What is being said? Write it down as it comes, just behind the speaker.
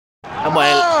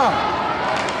boy.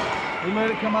 He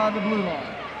let it come out of the blue line.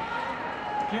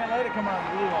 You can't let it come out of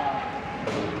the blue line.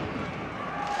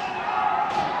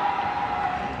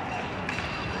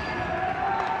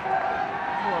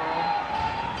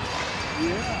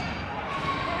 Yeah.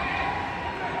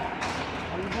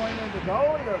 Are you pointing at the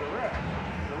goalie or the ref?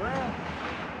 The ref?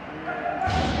 Yeah.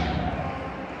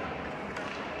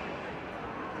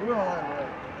 We don't like that.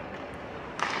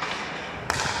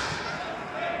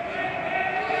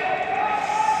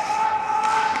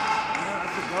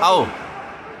 Oh.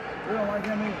 We don't like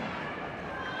him either.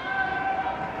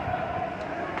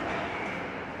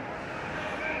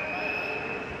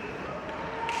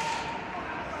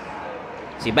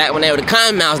 See, back when they were the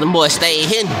Con Mouse, them boys stayed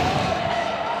hidden.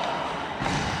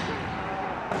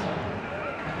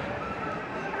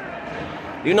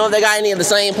 Do you know if they got any of the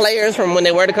same players from when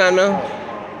they were the Con Mouse?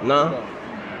 No? No.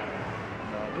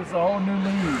 This is a whole new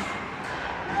league.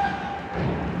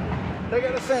 They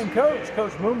got the same coach,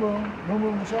 Coach Boom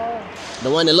Boom Machado.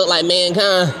 The one that looked like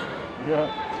Mankind?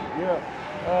 Yeah.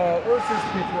 Where's his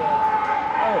picture?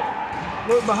 Oh,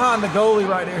 look behind the goalie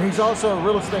right there. He's also a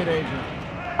real estate agent.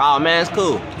 Oh man, it's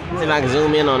cool. See if I can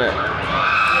zoom in on that. Oh,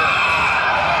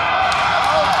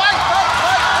 fight!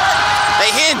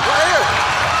 They hid. Right here.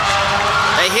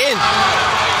 They hid.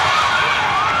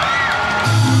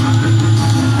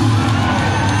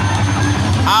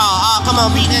 Oh, come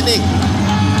on, beat that nigga.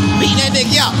 Beat that nigga,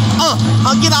 yeah.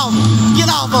 Get off him. Get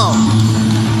off him.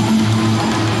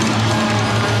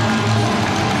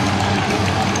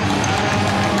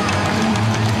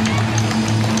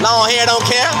 Long hair don't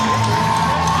care.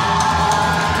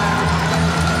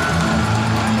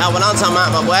 That's what I'm talking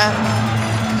about, my boy.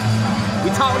 We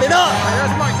talking it up. Hey,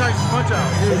 that's Mike Tyson punch out.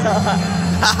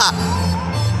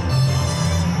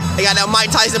 They got that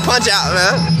Mike Tyson punch out,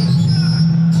 man.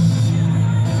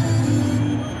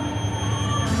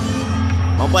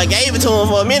 My boy gave it to him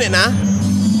for a minute now.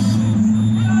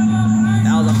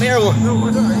 That was a fair one. No,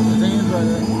 what's up? His hands right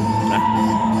there.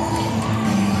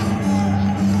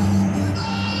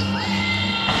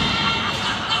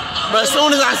 But as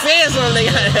soon as I said something, they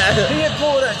got He had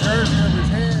pulled that jersey under his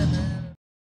hand,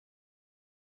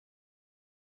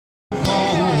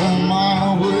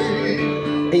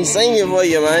 man. He's singing for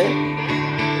you, man.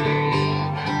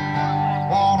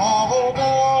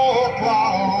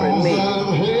 Pretty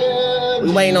neat. We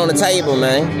waiting on the table,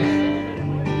 man.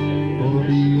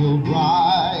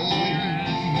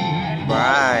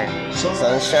 Bright,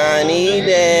 sunshiny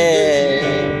day.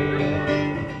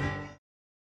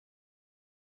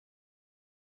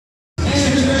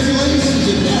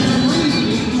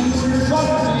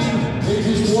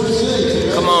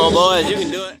 Come on, boys, you can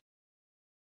do it.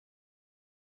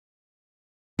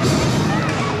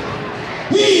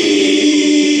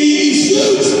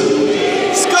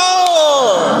 Score!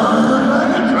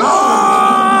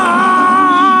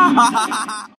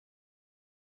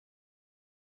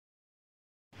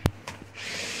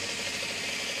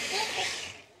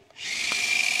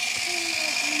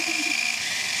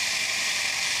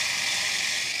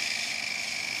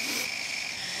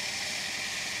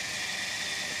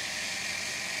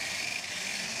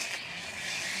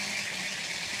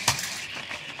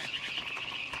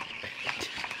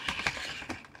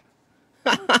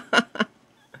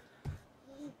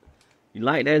 You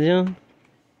like that, Jim?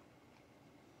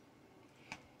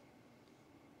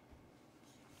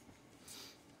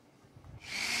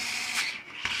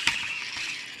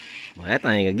 Well, that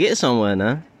thing will get somewhere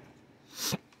now.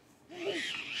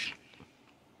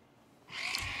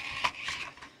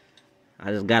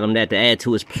 I just got him that to add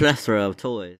to his plethora of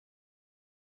toys.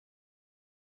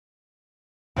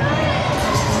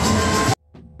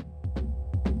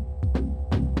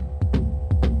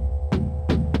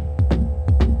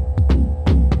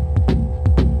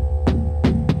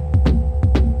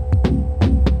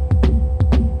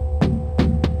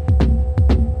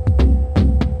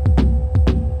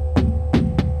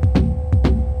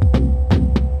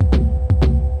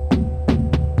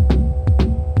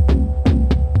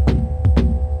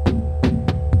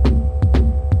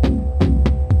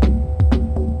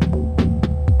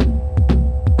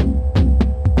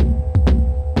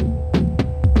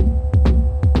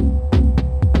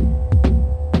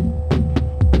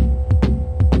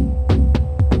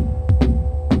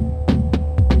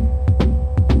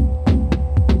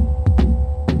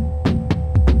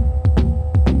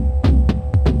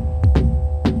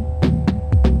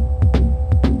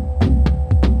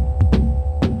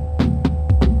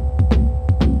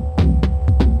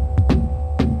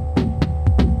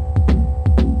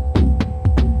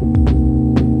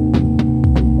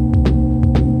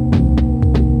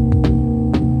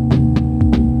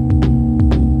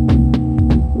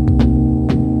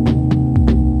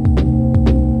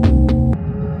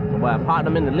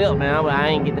 flip, man, but I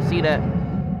ain't get to see that.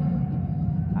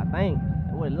 I think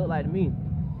that's what it looked like to me.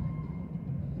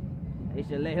 They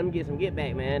should let him get some get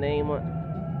back, man. They ain't want.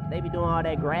 They be doing all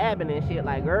that grabbing and shit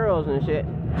like girls and shit.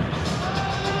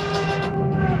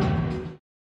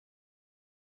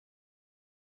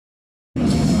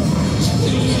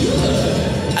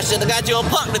 I should have got you a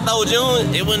puck to throw,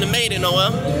 June. It wouldn't have made it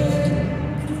nowhere.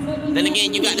 Then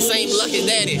again, you got the same luck as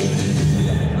daddy.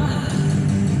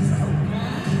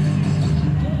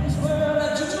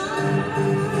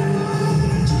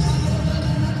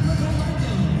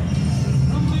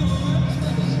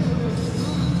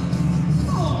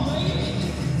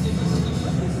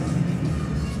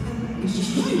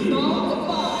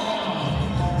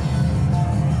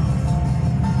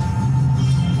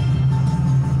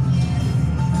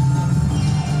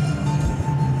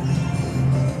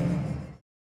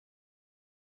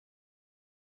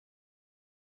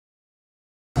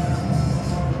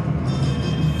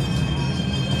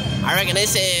 I reckon they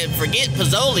said forget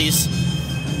Pizzolis.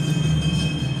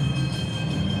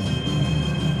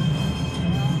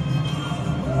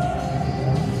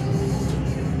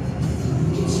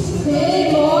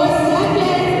 Big more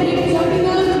seconds. Keep jumping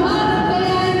those pucks,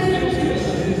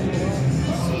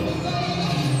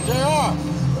 JR.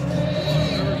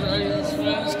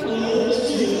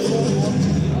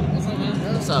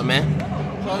 What's up, man?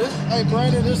 So this, hey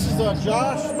Brandon, this is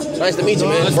Josh. Nice to meet you,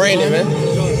 man. Brandon, man.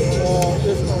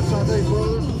 This is Shantae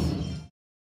brother.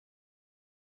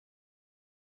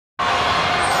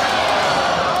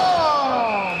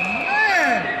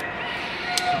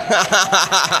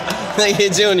 Thank you,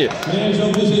 Junior. Man,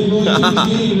 so this is really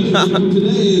game.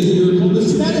 Today is your the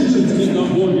Chattanooga take on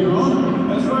board your honor.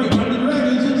 That's right, the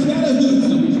Dragons in Chattanooga.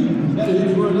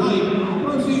 Chattanooga for a night.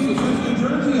 Proceeds of New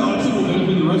Jersey auction will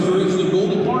benefit the restoration of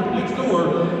Golden Park next door.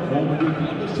 Home of your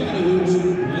campus,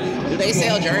 Chattanooga. Do they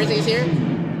sell jerseys here?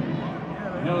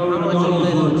 How much are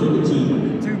they? 2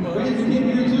 months. Fans can get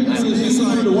here too. This is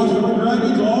to watch the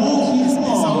Dragons all season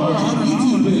long. Our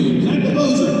YouTube page. Zach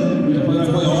DeBoser. We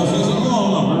play all season long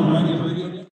on Dragons Radio.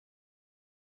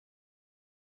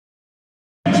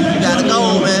 Gotta go,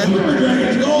 man.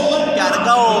 Gotta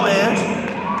go, man.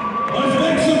 Let's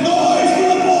make some noise for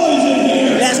the boys in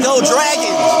here. Let's go,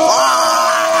 Dragons.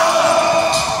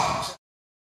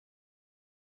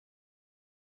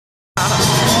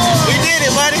 We did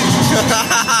it, buddy.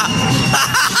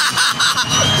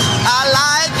 I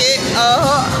like it.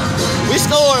 We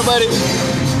scored, buddy.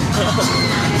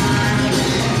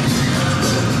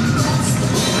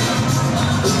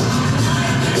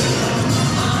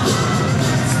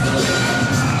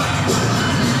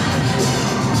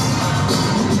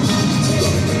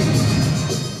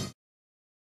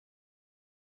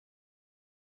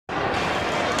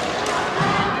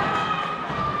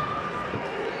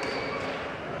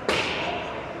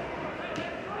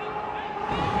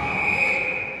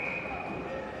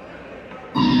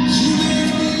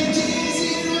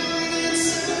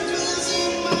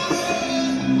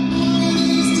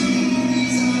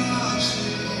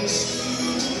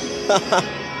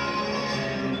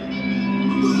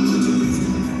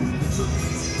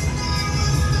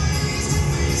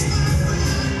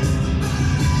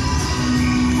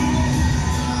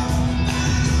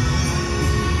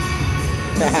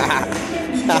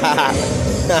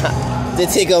 The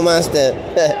tickle monster.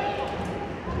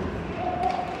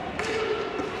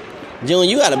 June,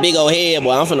 you got a big old head,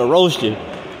 boy. I'm finna roast you.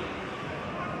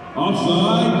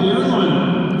 Offside,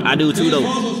 Carolina. I do too,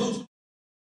 though.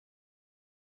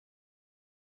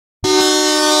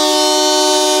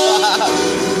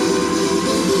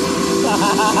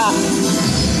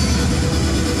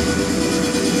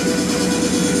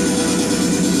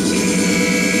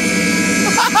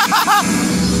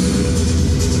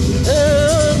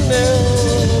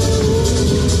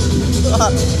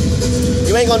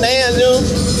 You ain't gonna dance, dude.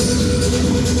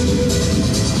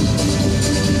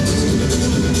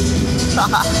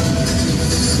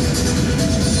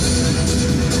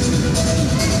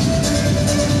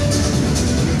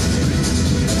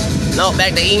 No,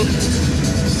 back to eating.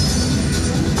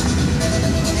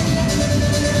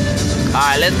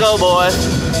 Alright, let's go, boys.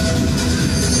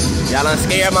 Y'all done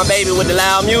scared my baby with the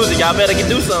loud music. Y'all better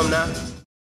do something now.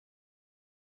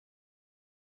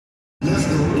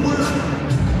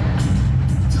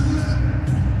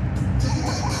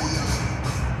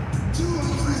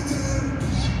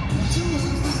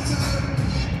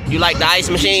 You like the ice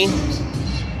machine?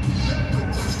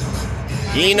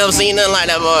 You ain't never seen nothing like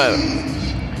that, boy.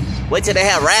 Wait till they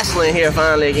have wrestling here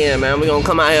finally again, man. We gonna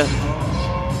come out here.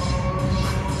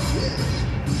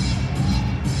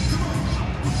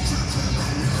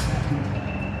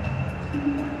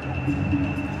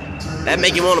 That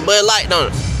make you want a Bud Light,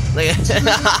 don't it? Look at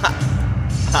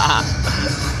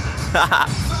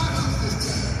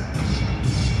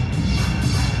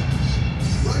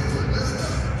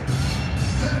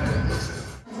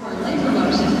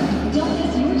Don't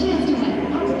miss your chance to win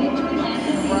our Victory Land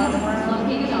Casino,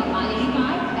 located on I-85,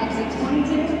 exit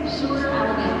 22, Shore,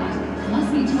 Alabama. Must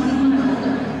be 21 or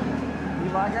older. You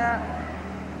like that?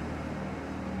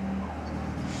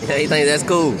 Yeah, he think that's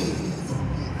cool.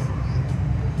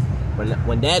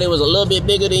 When Daddy was a little bit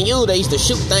bigger than you, they used to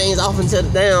shoot things off into the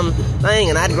damn thing,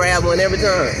 and I'd grab one every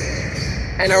time.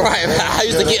 Ain't that right? I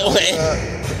used to get one.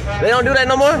 They don't do that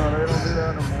no more? No, they don't do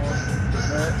that no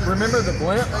more. Remember the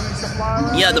blimp that used to fly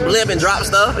around? Yeah, the blimp and drop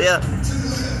stuff, yeah.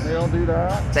 They don't do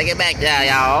that. Take it back,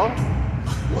 y'all.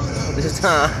 This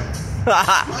time.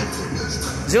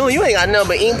 June, you ain't got nothing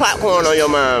but eating popcorn on your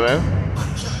mind, man.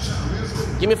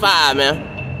 Give me 5, man.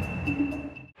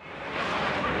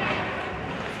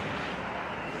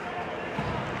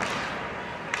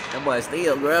 That boy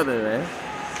still grubbing, man.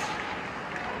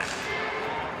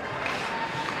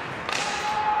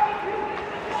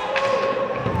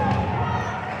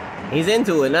 He's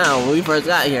into it now. When we first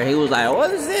got here, he was like,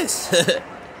 what is this?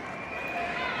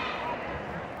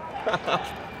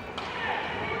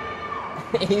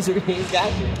 he's got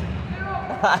you.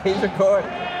 He's recording.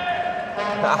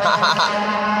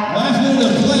 Last minute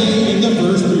of play in the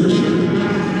first period.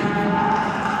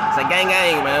 It's a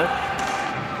gang, man.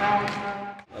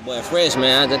 My boy Fresh,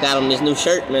 man. I just got him this new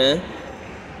shirt, man.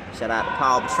 Shout out to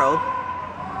Paw Patrol.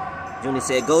 Junie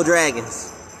said, go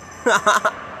Dragons.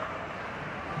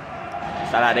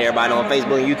 Shout out to everybody on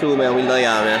Facebook and YouTube, man. We love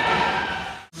y'all, man.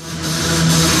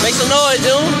 Make some noise,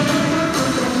 June.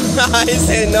 He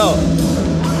said no.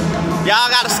 Y'all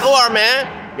got to score, man.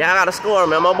 Y'all got to score,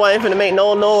 man. My boy ain't finna make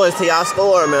no noise till y'all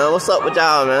score, man. What's up with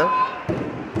y'all, man?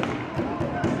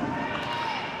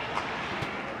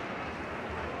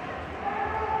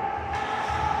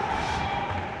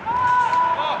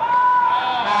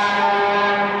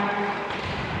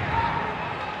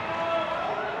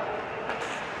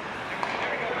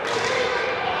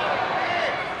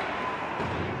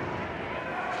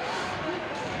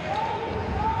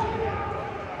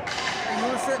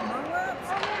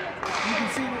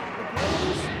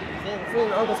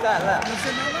 Uncle Scott left.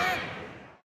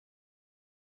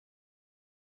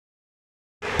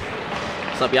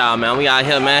 What's up, y'all, man? We out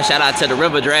here, man. Shout out to the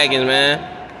River Dragons, man.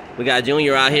 We got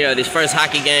Junior out here at his first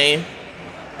hockey game.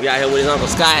 We out here with his Uncle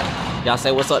Scott. Y'all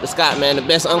say what's up to Scott, man. The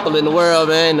best uncle in the world,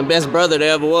 man. The best brother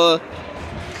there ever was.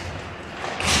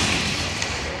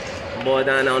 Boy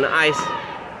down there on the ice.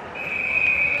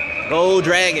 Go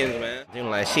Dragons, man. Junior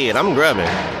like, shit, I'm grubbing.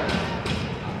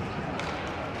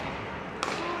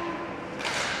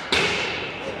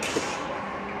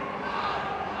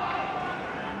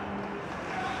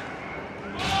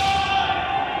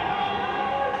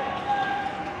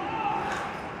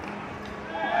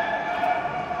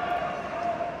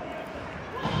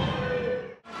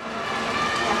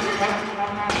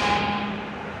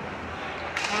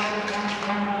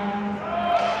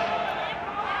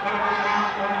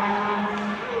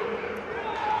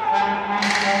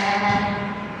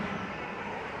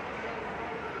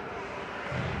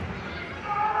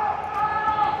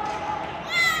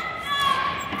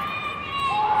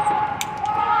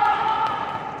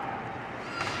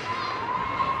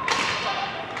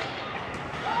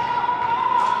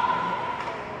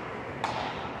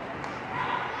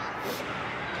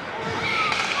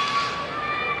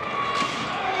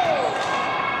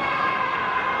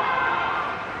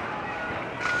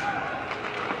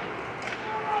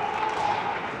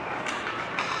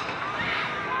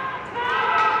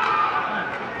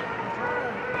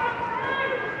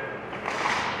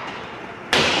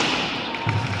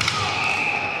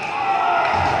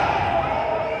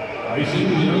 Icing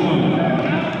the other one.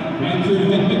 Cancer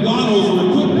and McDonald's for a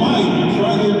quick bite.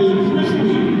 Try their new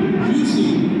crispy, juicy,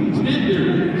 tender,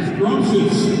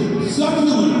 scrumptious,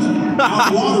 succulent,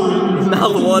 mouth-watering,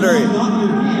 Mouth-watering. not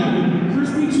your hand,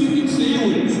 crispy chicken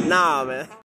sandwich. Nah, man.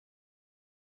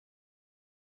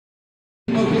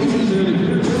 Locations are in the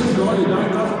Peter Church, Florida,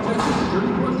 9,000 Texas,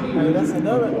 30+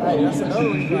 Hey, that's another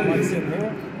reason I like sitting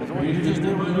here. Is what you just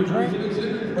did with your drink,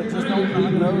 but just don't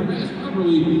knock it over.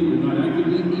 Properly, you're not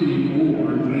actively eating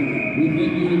or drinking. We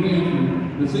thank you again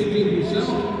for the safety of yourself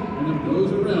and of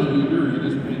those around you during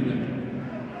this pandemic.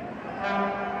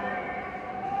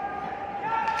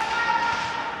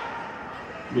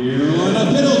 Carolina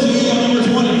penalty on number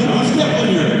 20, Josh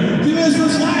Keplinger. Jimenez for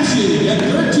slashing at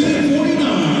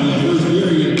 13:49. The first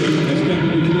period. That's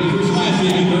Keplinger Jimenez for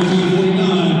slashing at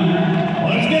 13:49.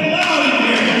 Let's get loud in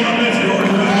here, Columbus. Your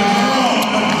Dragons are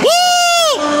on.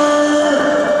 Woo!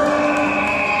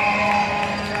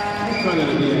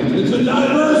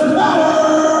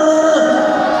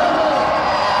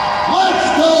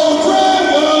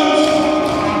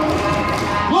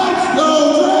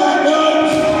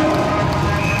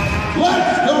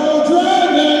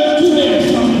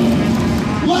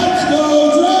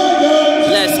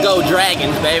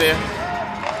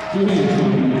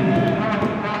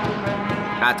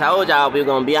 I told y'all we were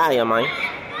gonna be out here, man.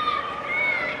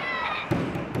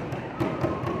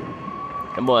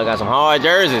 That boy got some hard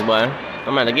jerseys, boy.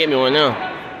 I'm about to get me one now.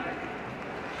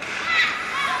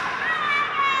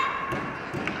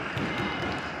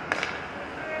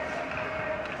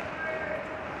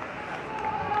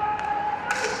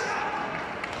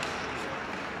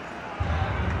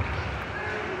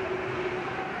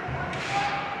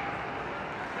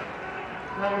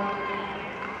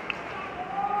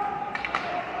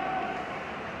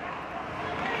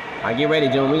 Alright, get ready,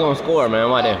 June. We gonna score, man.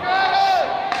 Right there.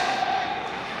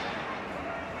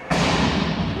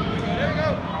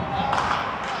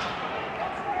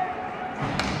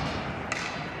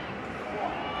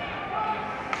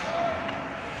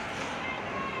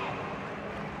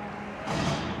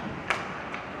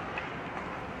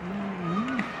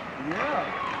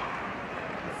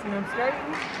 See him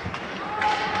skating?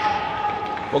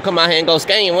 We'll come out here and go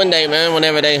skating one day, man,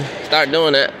 whenever they start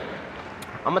doing that.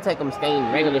 I'm gonna take them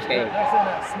skating, regular skating. That's in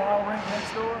that small rink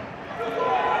next door?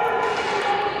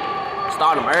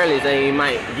 Start him early so you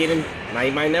might get him. Now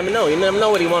you might never know. You never know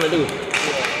what he want to do.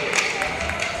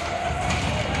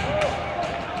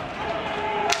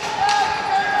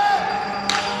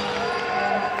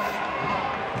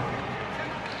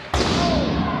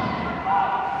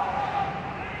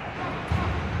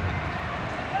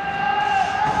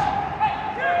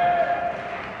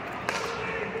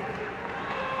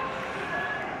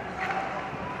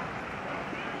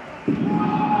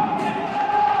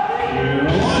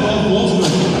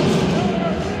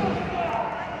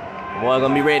 Boy,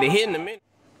 gonna be ready to hit in a minute.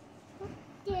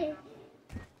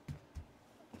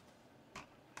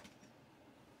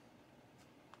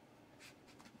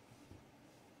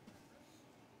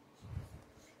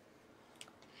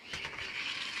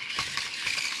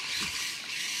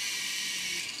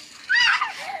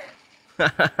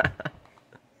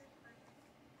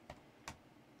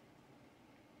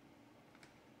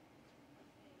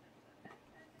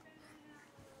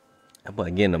 That boy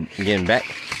getting back.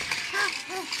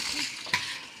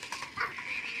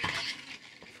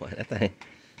 Boy, that thing.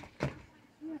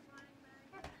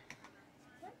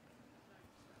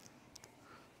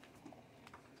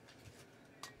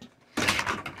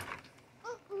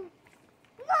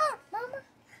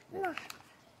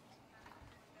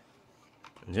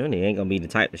 Junie ain't gonna be the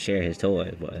type to share his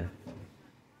toys, boy.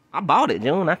 I bought it,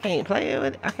 June. I can't play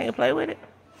with it. I can't play with it.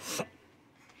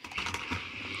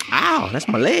 Ow, that's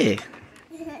my leg.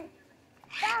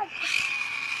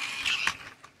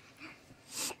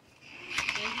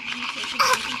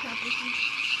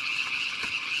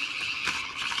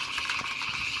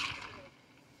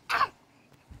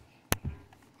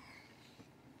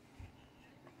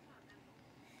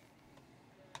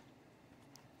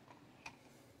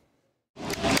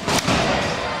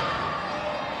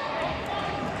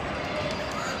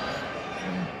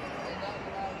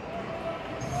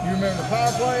 You remember the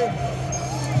power play?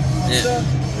 Yeah.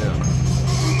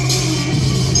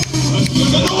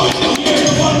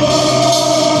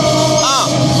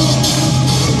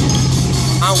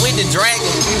 I'm with the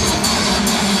dragon.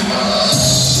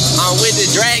 I'm with the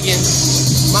dragon.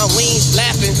 My wings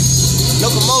flapping.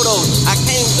 Locomoto. I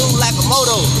came through like a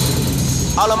moto.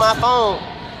 All on my phone.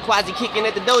 Quasi kicking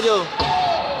at the dojo.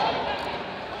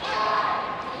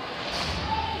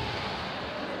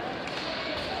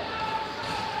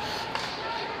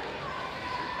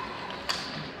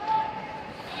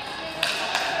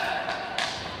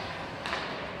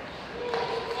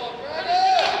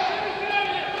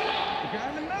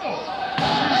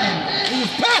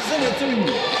 Passing it to you.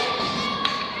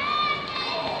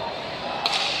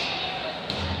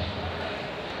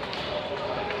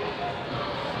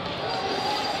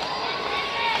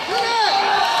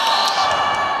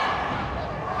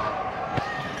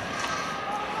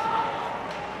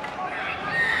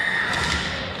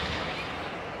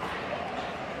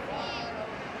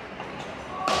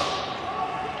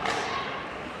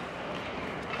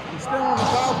 You're still on the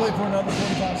power play for another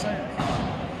 45 seconds.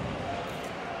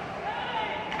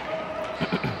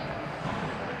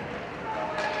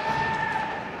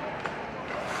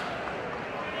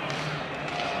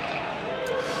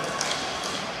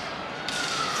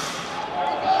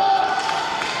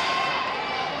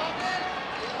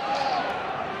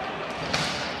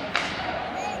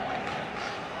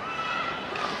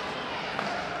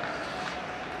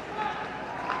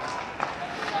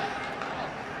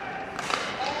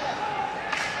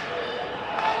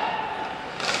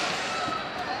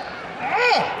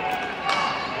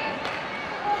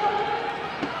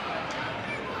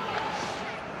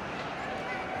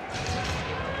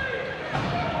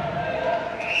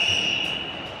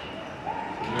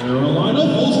 Carolina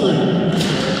full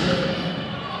strength.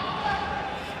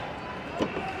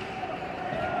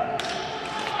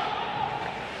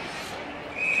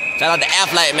 out to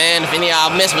Affleck, man. If any of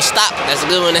y'all mess with stock, that's a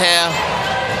good one to have.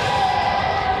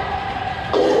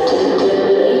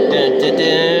 Dun, dun,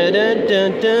 dun,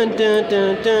 dun, dun,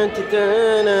 dun, dun, dun,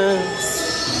 dun.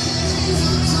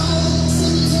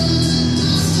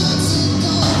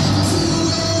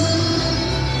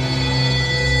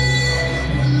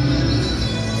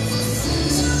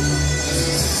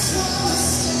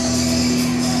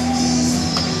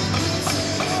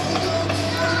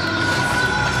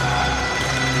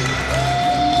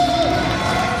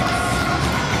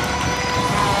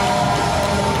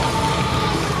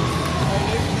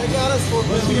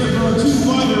 Let's hear it from our two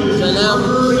fighters. So now,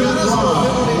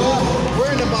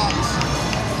 we're in the box.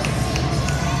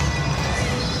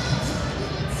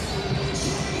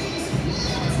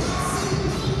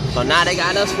 so now they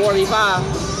got us 4v5.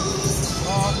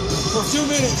 For 2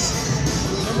 minutes.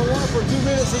 Number one, for 2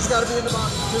 minutes, he's got to be in the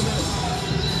box for 2 minutes.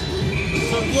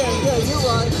 So yeah, you're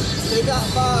right. They got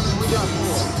 5 and we got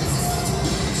 4.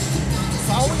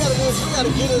 So all we got to do is we got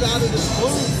to get it out of this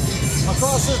blue,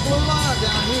 across this blue line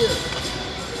down here.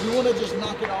 We want to just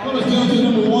knock it off. Let's go to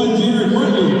number 1, Jared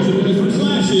Rutledge, who is for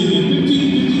slashing at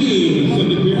 15:58 in the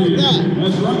second period.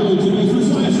 That's Rutledge, who is for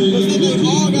slashing. Because then they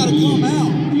all got to come out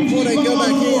before they go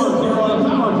back in.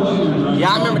 Yeah,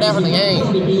 I remember that from the game.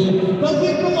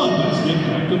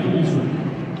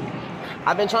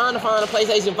 I've been trying to find a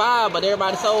PlayStation 5, but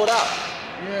everybody sold out.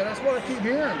 Yeah, that's what I keep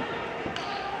hearing.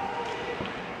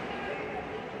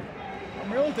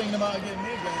 I'm really thinking about getting me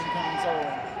a game console.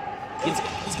 It's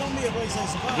going to be a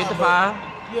PlayStation 5. Get the 5.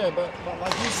 Yeah, but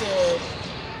like you said...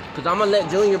 Because I'm going to let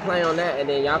Junior play on that, and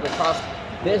then y'all can cross.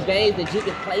 There's games that you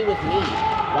can play with me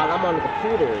while I'm on the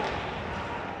computer.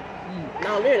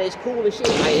 No, literally, it's cool as shit.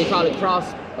 Like, they call it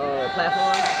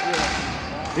cross-platform.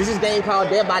 Yeah. This is a game called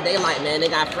Dead by Daylight, man. They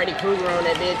got Freddy Krueger on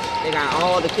that bitch. They got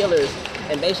all the killers.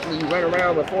 And basically, you run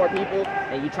around with 4 people,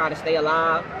 and you try to stay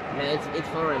alive. Man, it's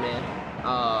fun, man.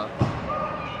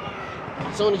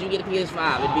 As soon as you get a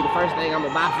PS5, it'd be the first thing I'm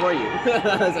gonna buy for you,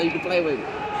 so you can play with it.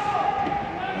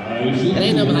 It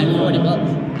ain't nothing like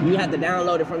 $40. You have to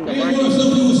download it from the market.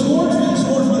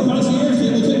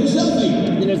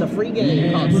 And then there's a free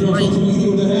game called Sleepyhacker.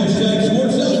 You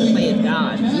can play as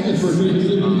God.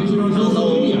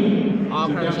 Download all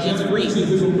kinds of shit. It's free,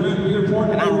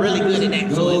 and I'm really good at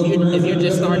that. So if you're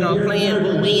just starting off playing,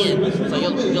 we'll win. So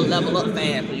you'll level up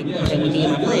fast. So you can play with me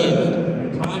and my friends.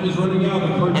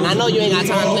 And I know you ain't got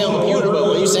time to play on the computer, but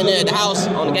when you sitting there at the house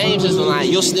on the game system, like,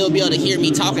 you'll still be able to hear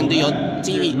me talking through your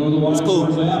TV. It's cool.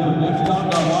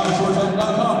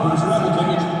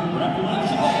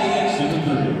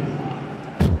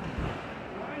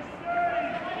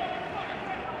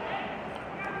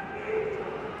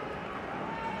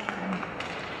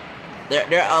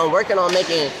 They're working on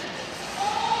making.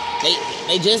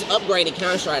 They just upgraded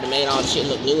Counter-Strike and made all the shit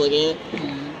look new again.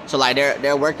 So like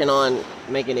they're working on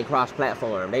making it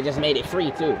cross-platform. They just made it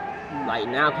free too. Like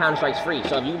now Counter-Strike's free.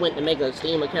 So if you went to make a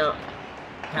Steam account,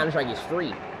 Counter-Strike is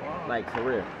free. Like for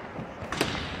real.